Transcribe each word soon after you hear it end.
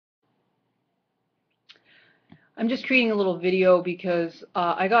I'm just creating a little video because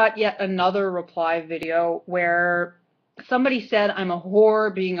I got yet another reply video where somebody said I'm a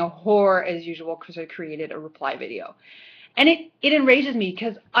whore being a whore as usual because I created a reply video. And it enrages me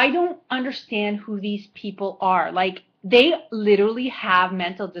because I don't understand who these people are. Like, they literally have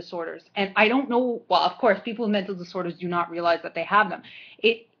mental disorders. And I don't know, well, of course, people with mental disorders do not realize that they have them.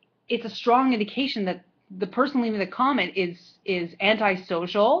 It's a strong indication that the person leaving the comment is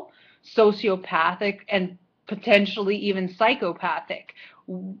antisocial, sociopathic, and potentially even psychopathic.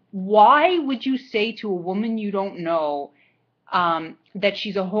 Why would you say to a woman you don't know that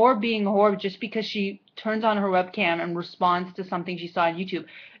she's a whore being a whore just because she turns on her webcam and responds to something she saw on YouTube?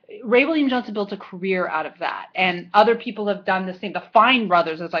 Ray William Johnson built a career out of that, and other people have done the same. The Fine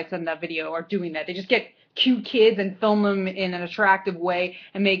brothers, as I said in that video, are doing that. They just get cute kids and film them in an attractive way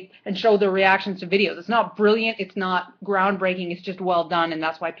and show their reactions to videos. It's not brilliant, it's not groundbreaking, it's just well done, and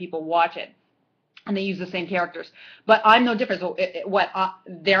that's why people watch it. And they use the same characters. But I'm no different. So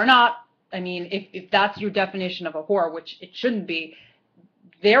they're not. I mean, if that's your definition of a whore, which it shouldn't be,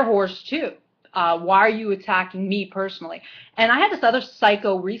 they're whores too. Why are you attacking me personally? And I had this other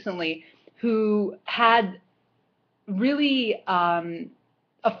psycho recently who had really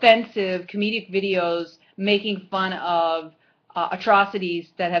offensive comedic videos making fun of atrocities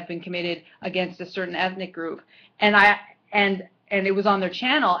that have been committed against a certain ethnic group, and it was on their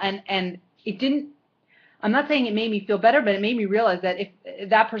channel, and it didn't. I'm not saying it made me feel better, but it made me realize that if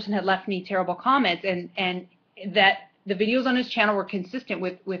that person had left me terrible comments and that the videos on his channel were consistent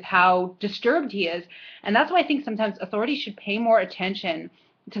with how disturbed he is. And that's why I think sometimes authorities should pay more attention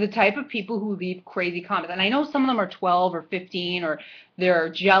to the type of people who leave crazy comments. And I know some of them are 12 or 15, or they're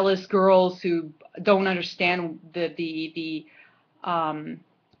jealous girls who don't understand the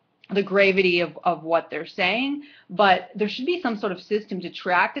gravity of what they're saying, but there should be some sort of system to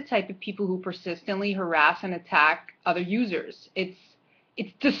track the type of people who persistently harass and attack other users. It's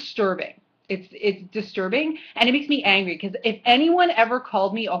disturbing. It's disturbing, and it makes me angry, because if anyone ever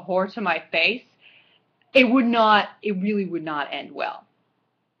called me a whore to my face, it really would not end well.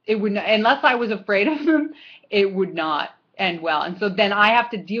 It would not, unless I was afraid of them, it would not end well. And so then I have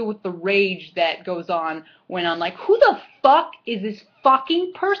to deal with the rage that goes on when I'm like, who the fuck is this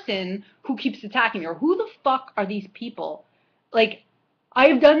fucking person who keeps attacking me? Or who the fuck are these people? Like, I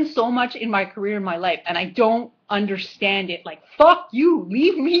have done so much in my career, in my life, and I don't understand it. Like, fuck you,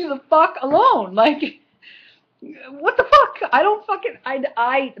 leave me the fuck alone. Like, what the fuck? I don't fucking,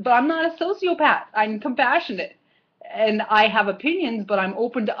 but I'm not a sociopath. I'm compassionate. And I have opinions, but I'm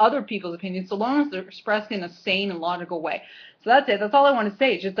open to other people's opinions, so long as they're expressed in a sane and logical way. So that's it. That's all I want to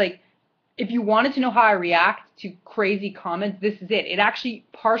say. It's just like, if you wanted to know how I react to crazy comments, this is it. It actually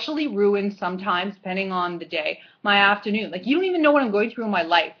partially ruins sometimes, depending on the day, my afternoon. Like, you don't even know what I'm going through in my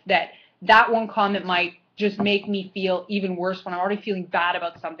life, that one comment might just make me feel even worse when I'm already feeling bad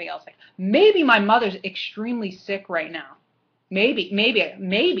about something else. Like, maybe my mother's extremely sick right now. Maybe,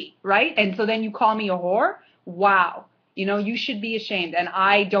 right? And so then you call me a whore? Wow. You know, you should be ashamed. And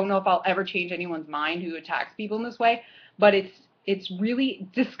I don't know if I'll ever change anyone's mind who attacks people in this way, but it's really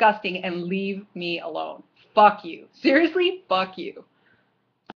disgusting, and leave me alone. Fuck you. Seriously, fuck you.